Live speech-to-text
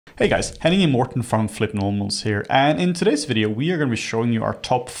Hey guys, Henning and Morten from FlippedNormals here, and in today's video we are going to be showing you our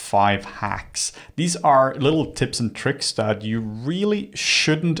top 5 hacks. These are little tips and tricks that you really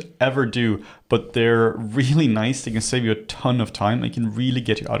shouldn't ever do, but they're really nice. They can save you a ton of time. They can really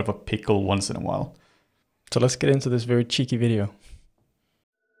get you out of a pickle once in a while. So let's get into this very cheeky video.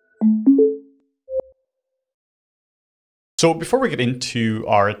 So before we get into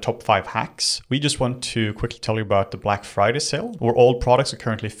our top 5 hacks, we just want to quickly tell you about the Black Friday sale, where all products are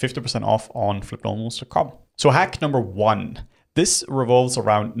currently 50% off on FlippedNormals.com. So hack number 1. This revolves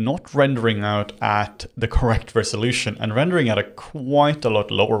around not rendering out at the correct resolution and rendering at a quite a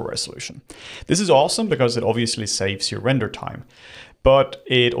lot lower resolution. This is awesome because it obviously saves your render time, but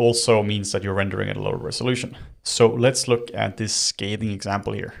it also means that you're rendering at a lower resolution. So let's look at this scathing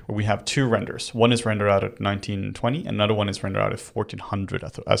example here, where we have 2 renders. One is rendered out at 1920, another one is rendered out at 1400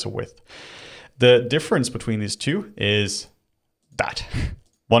 as a width. The difference between these two is that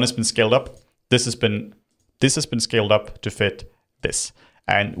one has been scaled up. This has been scaled up to fit this.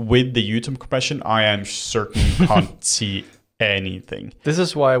 And with the YouTube compression, I am certain you can't see anything. This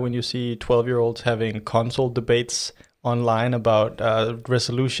is why when you see 12-year-olds having console debates online about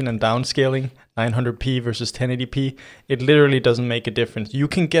resolution and downscaling, 900p versus 1080p, it literally doesn't make a difference. You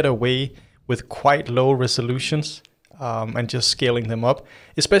can get away with quite low resolutions and just scaling them up,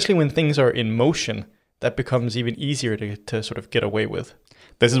 especially when things are in motion. That becomes even easier to sort of get away with.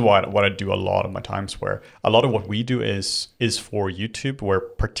 This is what I do a lot of my times, where a lot of what we do is for YouTube, where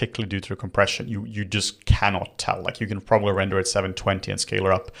particularly due to compression, you just cannot tell. Like, you can probably render at 720 and scale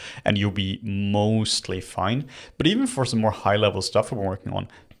it up and you'll be mostly fine. But even for some more high level stuff we're working on,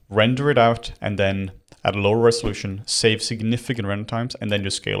 render it out and then at a lower resolution, save significant render times, and then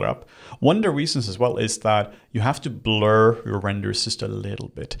just scale it up. One of the reasons as well is that you have to blur your renders just a little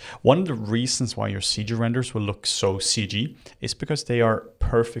bit. One of the reasons why your CG renders will look so CG is because they are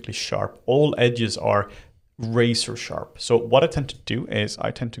perfectly sharp. All edges are razor sharp. So what I tend to do is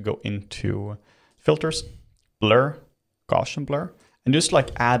I tend to go into filters, blur, Gaussian blur, and just like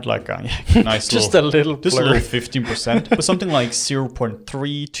add like a nice just a little 15%, but something like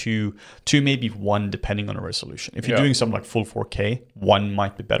 0.3 to maybe 1, depending on the resolution. If you're doing something like full 4K, 1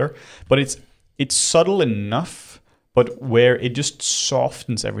 might be better, but it's subtle enough, but where it just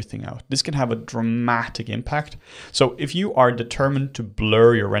softens everything out. This can have a dramatic impact. So if you are determined to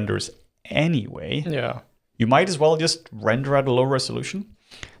blur your renders anyway, you might as well just render at a low resolution.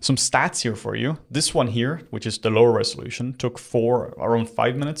 Some stats here for you. This one here, which is the lower resolution, took around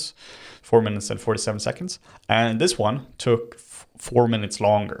 5 minutes, 4 minutes and 47 seconds. And this one took 4 minutes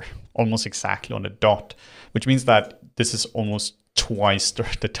longer, almost exactly on the dot, which means that this is almost twice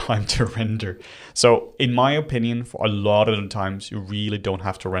the time to render. So in my opinion, for a lot of the times, you really don't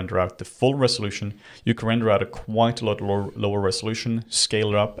have to render out the full resolution. You can render out a quite a lot lower resolution, scale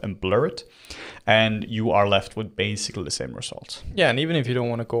it up and blur it, and you are left with basically the same results. Yeah, and even if you don't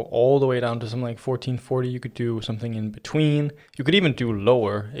want to go all the way down to something like 1440, you could do something in between. You could even do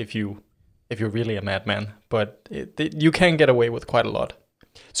lower if you're really a madman, but you can get away with quite a lot.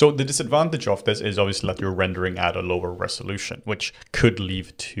 So the disadvantage of this is obviously that you're rendering at a lower resolution, which could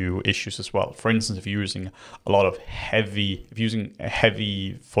lead to issues as well. For instance, if you're using a lot of a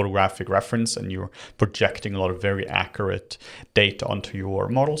heavy photographic reference and you're projecting a lot of very accurate data onto your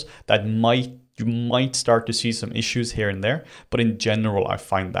models, you might start to see some issues here and there. But in general, I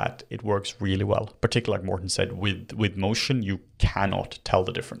find that it works really well. Particularly, like Morten said, with motion, you cannot tell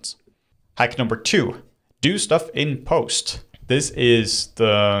the difference. Hack number 2, do stuff in post. This is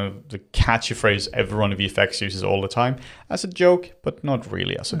the catchy phrase everyone in VFX uses all the time as a joke, but not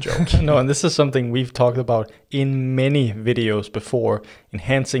really as a joke. No, and this is something we've talked about in many videos before,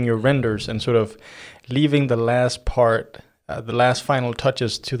 enhancing your renders and sort of leaving the last part, the last final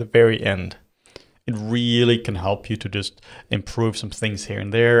touches to the very end. It really can help you to just improve some things here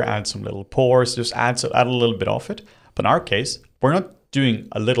and there, add some little pores, just add a little bit of it. But in our case, we're not doing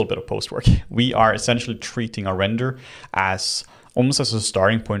a little bit of post work. We are essentially treating our render as almost as a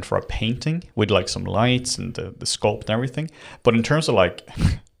starting point for a painting with like some lights and the sculpt and everything. But in terms of like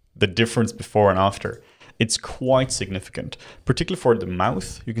the difference before and after, it's quite significant, particularly for the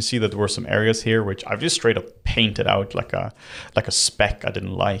mouth. You can see that there were some areas here which I've just straight up painted out like a speck I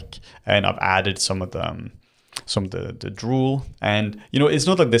didn't like, and I've added some of the drool. And you know, it's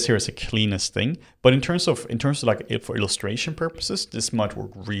not like this here is the cleanest thing, but in terms of like for illustration purposes, this might work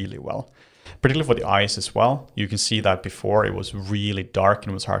really well, particularly for the eyes as well. You can see that before it was really dark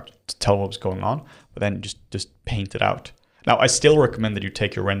and it was hard to tell what was going on, but then just paint it out. Now, I still recommend that you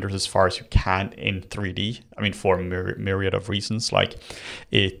take your renders as far as you can in 3D. I mean, for a myriad of reasons, like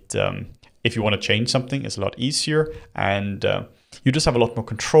if you want to change something, it's a lot easier. And you just have a lot more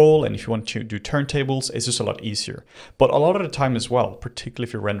control. And if you want to do turntables, it's just a lot easier. But a lot of the time as well, particularly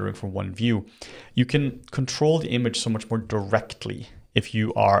if you're rendering from one view, you can control the image so much more directly if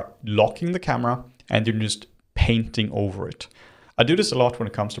you are locking the camera and you're just painting over it. I do this a lot when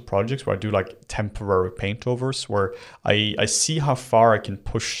it comes to projects where I do like temporary paint overs, where I see how far I can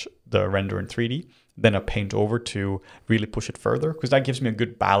push the render in 3D, then I paint over to really push it further, because that gives me a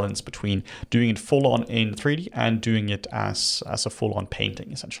good balance between doing it full on in 3D and doing it as a full on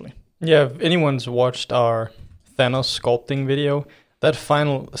painting, essentially. Yeah, if anyone's watched our Thanos sculpting video, that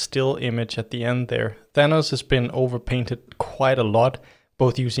final still image at the end there, Thanos has been overpainted quite a lot,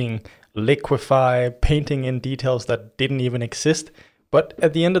 both using liquefy, painting in details that didn't even exist. But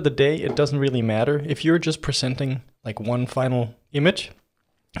at the end of the day, it doesn't really matter if you're just presenting like one final image,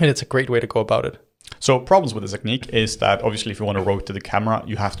 and it's a great way to go about it. So problems with this technique is that obviously if you want to rotate the camera,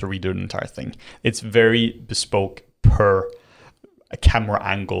 you have to redo the entire thing. It's very bespoke per a camera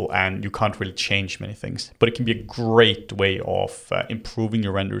angle, and you can't really change many things, but it can be a great way of improving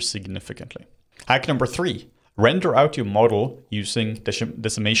your render significantly. Hack number 3. Render out your model using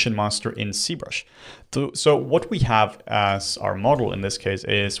Decimation Master in ZBrush. So what we have as our model in this case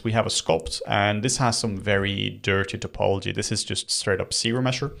is we have a sculpt, and this has some very dirty topology. This is just straight up zero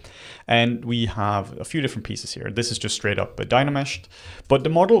measure. And we have a few different pieces here. This is just straight up dynameshed, but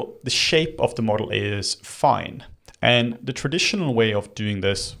the shape of the model is fine. And the traditional way of doing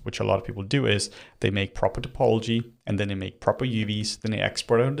this, which a lot of people do, is they make proper topology and then they make proper UVs, then they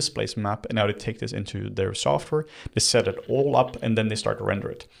export out a displacement map, and now they take this into their software, they set it all up, and then they start to render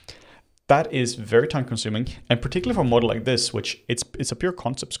it. That is very time consuming, and particularly for a model like this, which it's a pure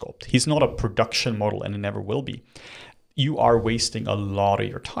concept sculpt. He's not a production model, and he never will be. You are wasting a lot of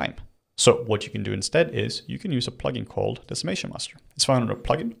your time. So what you can do instead is you can use a plugin called Decimation Master. It's found under a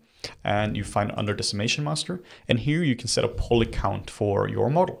plugin, and you find it under Decimation Master, and here you can set a poly count for your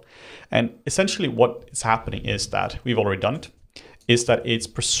model. And essentially what is happening is that we've already done it, is that it's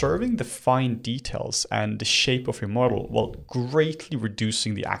preserving the fine details and the shape of your model while greatly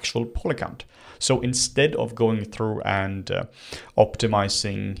reducing the actual poly count. So instead of going through and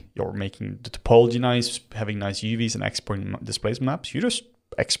optimizing, you're making the topology nice, having nice UVs and exporting displacement maps, you just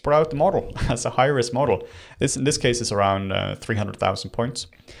export out the model as a high-res model. In this case, it's around 300,000 points.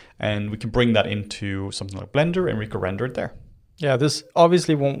 And we can bring that into something like Blender, and we can render it there. Yeah, this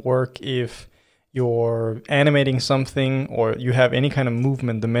obviously won't work if you're animating something or you have any kind of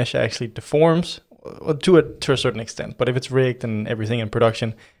movement. The mesh actually deforms to a certain extent. But if it's rigged and everything in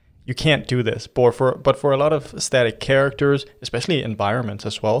production, you can't do this. But for a lot of static characters, especially environments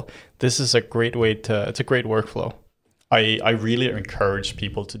as well, this is a great way it's a great workflow. I really encourage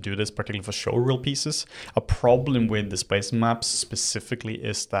people to do this, particularly for showreel pieces. A problem with displacement maps specifically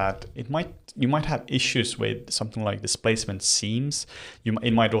is that you might have issues with something like displacement seams.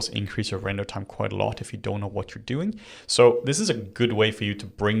 It might also increase your render time quite a lot if you don't know what you're doing. So this is a good way for you to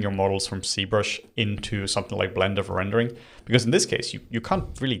bring your models from ZBrush into something like Blender for rendering, because in this case, you can't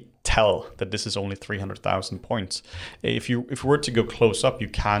really tell that this is only 300,000 points. If you were to go close up, you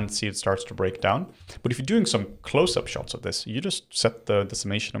can see it starts to break down. But if you're doing some close-up shots of this, you just set the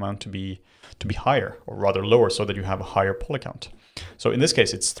decimation amount to be higher, or rather lower, so that you have a higher poly count. So in this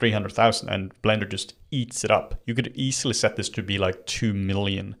case, it's 300,000, and Blender just eats it up. You could easily set this to be like 2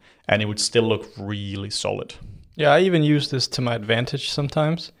 million, and it would still look really solid. Yeah, I even use this to my advantage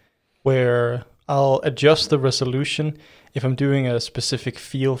sometimes, where I'll adjust the resolution. If I'm doing a specific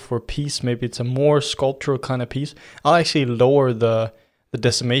feel for a piece, maybe it's a more sculptural kind of piece, I'll actually lower the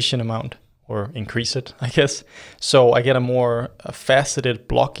decimation amount, or increase it, I guess. So I get a more faceted,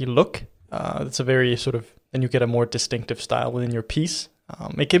 blocky look. It's a very then you get a more distinctive style within your piece.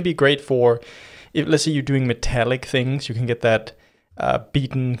 It can be great for, if let's say you're doing metallic things, you can get that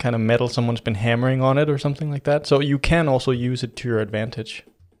beaten kind of metal, someone's been hammering on it or something like that. So you can also use it to your advantage.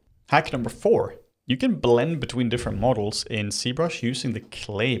 Hack number 4. You can blend between different models in ZBrush using the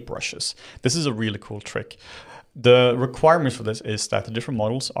clay brushes. This is a really cool trick. The requirement for this is that the different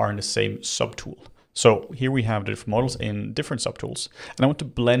models are in the same subtool. So here we have the different models in different subtools, and I want to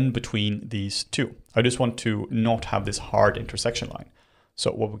blend between these two. I just want to not have this hard intersection line.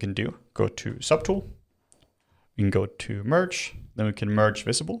 So what we can do, go to subtool, we can go to merge, then we can merge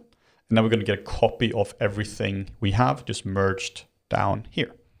visible, and now we're going to get a copy of everything we have just merged down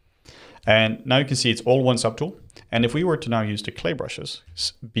here. And now you can see it's all one subtool. And if we were to now use the clay brushes,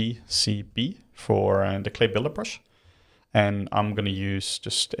 BCB for the clay builder brush, and I'm going to use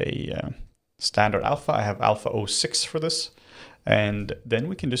just a standard alpha. I have alpha 06 for this. And then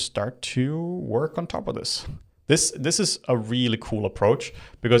we can just start to work on top of this. This is a really cool approach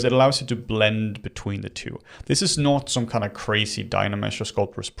because it allows you to blend between the two. This is not some kind of crazy Dynamesh or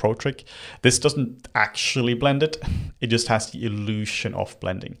Sculptris Pro trick. This doesn't actually blend it. It just has the illusion of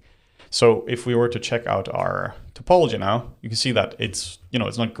blending. So if we were to check out our topology now, you can see that it's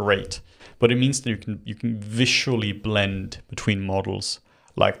not great, but it means that you can visually blend between models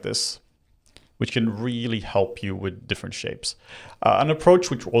like this, which can really help you with different shapes. An approach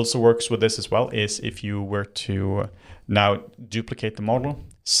which also works with this as well is if you were to now duplicate the model,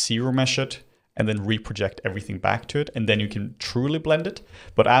 zero mesh it, and then reproject everything back to it, and then you can truly blend it.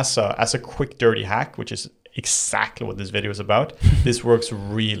 But as a quick dirty hack, which is exactly what this video is about, this works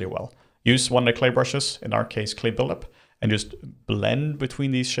really well. Use one of the clay brushes, in our case clay buildup, and just blend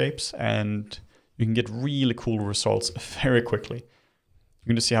between these shapes, and you can get really cool results very quickly. You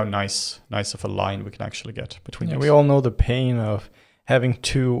can just see how nice of a line we can actually get between these. We all know the pain of having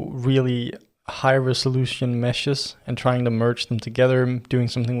two really high resolution meshes and trying to merge them together, doing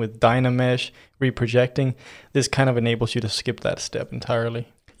something with Dynamesh, reprojecting. This kind of enables you to skip that step entirely.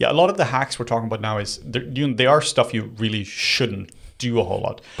 Yeah, a lot of the hacks we're talking about now is they are stuff you really shouldn't do a whole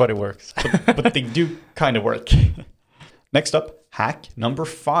lot. But it works. but they do kind of work. Next up, hack number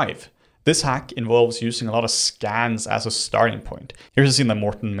 5. This hack involves using a lot of scans as a starting point. Here's a scene that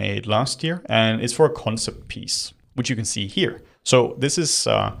Morten made last year, and it's for a concept piece, which you can see here. So this is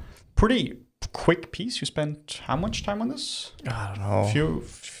a pretty quick piece. You spent how much time on this? I don't know.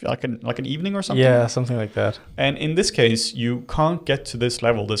 Like an evening or something? Yeah, something like that. And in this case, you can't get to this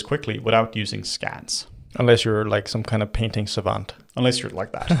level this quickly without using scans. Unless you're like some kind of painting savant. Unless you're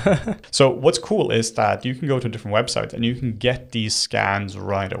like that. So what's cool is that you can go to different websites and you can get these scans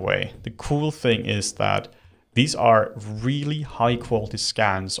right away. The cool thing is that these are really high quality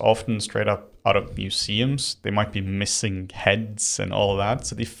scans, often straight up out of museums. They might be missing heads and all of that.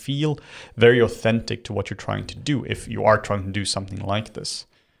 So they feel very authentic to what you're trying to do if you are trying to do something like this.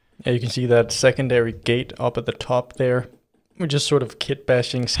 Yeah, you can see that secondary gate up at the top there. We're just sort of kit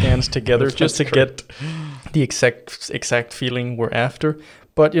bashing scans together just to get the exact feeling we're after.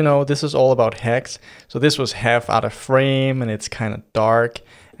 But this is all about hacks. So this was half out of frame and it's kind of dark.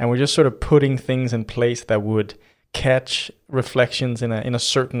 And we're just sort of putting things in place that would catch reflections in a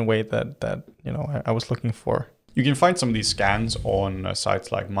certain way that I was looking for. You can find some of these scans on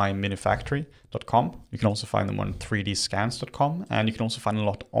sites like myminifactory.com. You can also find them on 3dscans.com. And you can also find a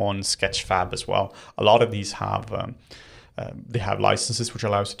lot on Sketchfab as well. A lot of these have... they have licenses which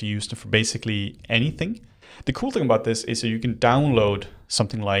allows you to use them for basically anything. The cool thing about this is that you can download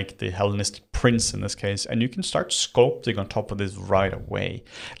something like the Hellenistic prince in this case, and you can start sculpting on top of this right away.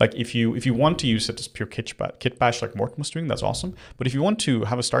 Like if you want to use it as pure kit bash like Morten was doing, that's awesome. But if you want to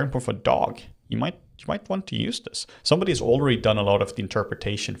have a starting point for a dog, you might want to use this. Somebody has already done a lot of the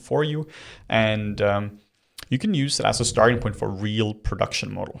interpretation for you, and you can use it as a starting point for a real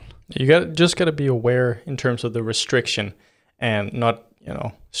production model. You just got to be aware in terms of the restriction and not,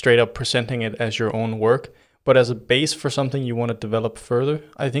 straight up presenting it as your own work, but as a base for something you want to develop further.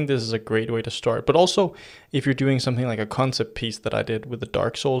 I think this is a great way to start. But also, if you're doing something like a concept piece that I did with the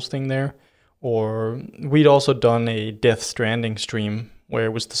Dark Souls thing there, or we'd also done a Death Stranding stream where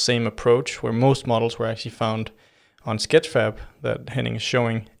it was the same approach, where most models were actually found on Sketchfab that Henning is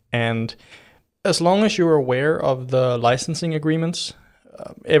showing. And as long as you're aware of the licensing agreements,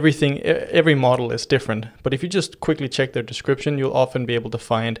 every model is different. But if you just quickly check their description, you'll often be able to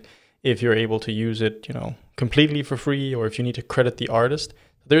find if you're able to use it, completely for free, or if you need to credit the artist.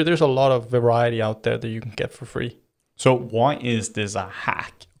 There's a lot of variety out there that you can get for free. So why is this a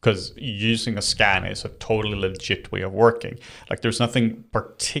hack? Because using a scan is a totally legit way of working. Like there's nothing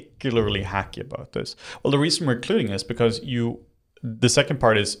particularly hacky about this. Well, the reason we're including this because the second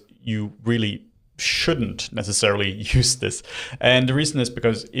part is you really shouldn't necessarily use this. And the reason is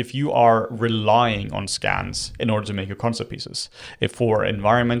because if you are relying on scans in order to make your concept pieces, if for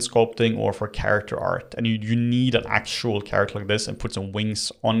environment sculpting or for character art, and you need an actual character like this and put some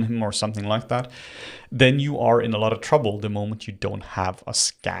wings on him or something like that, then you are in a lot of trouble the moment you don't have a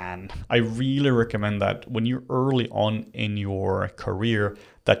scan. I really recommend that when you're early on in your career,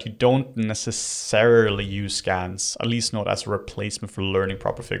 that you don't necessarily use scans, at least not as a replacement for learning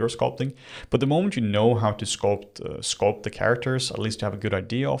proper figure sculpting. But the moment you know how to sculpt the characters, at least you have a good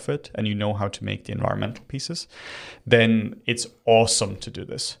idea of it, and you know how to make the environmental pieces, then it's awesome to do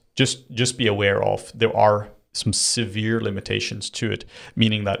this. Just be aware of there are some severe limitations to it,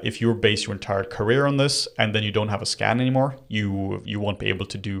 meaning that if you base your entire career on this and then you don't have a scan anymore, you won't be able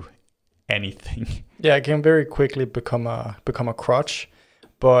to do anything. Yeah, it can very quickly become a crutch.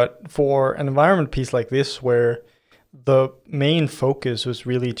 But for an environment piece like this, where the main focus was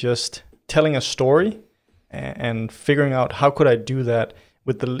really just telling a story and figuring out how could I do that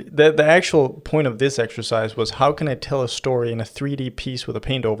with the actual point of this exercise was how can I tell a story in a 3D piece with a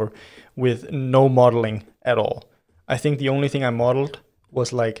paint over with no modeling at all. I think the only thing I modeled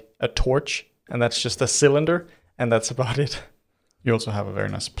was like a torch, and that's just a cylinder, and that's about it. You also have a very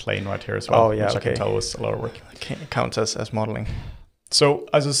nice plane right here as well, which I can tell was a lot of work. It counts as modeling. So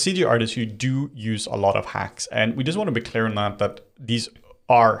as a CG artist, you do use a lot of hacks, and we just want to be clear on that these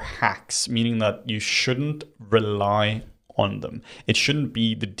are hacks, meaning that you shouldn't rely on them. It shouldn't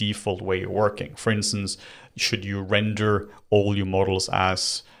be the default way you're working. For instance, should you render all your models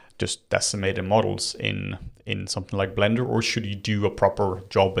as just decimated models in something like Blender, or should you do a proper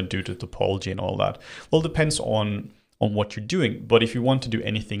job and do the topology and all that? Well, it depends on what you're doing. But if you want to do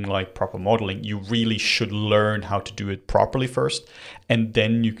anything like proper modeling, you really should learn how to do it properly first, and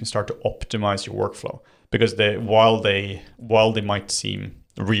then you can start to optimize your workflow. Because while they might seem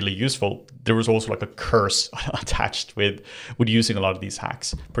really useful, there was also like a curse attached with using a lot of these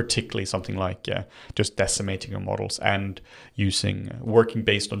hacks, particularly something like just decimating your models and working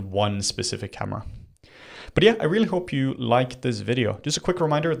based on one specific camera. But yeah, I really hope you liked this video. Just a quick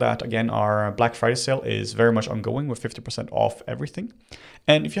reminder that, again, our Black Friday sale is very much ongoing with 50% off everything.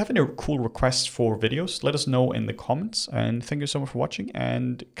 And if you have any cool requests for videos, let us know in the comments. And thank you so much for watching,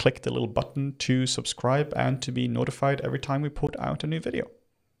 and click the little button to subscribe and to be notified every time we put out a new video.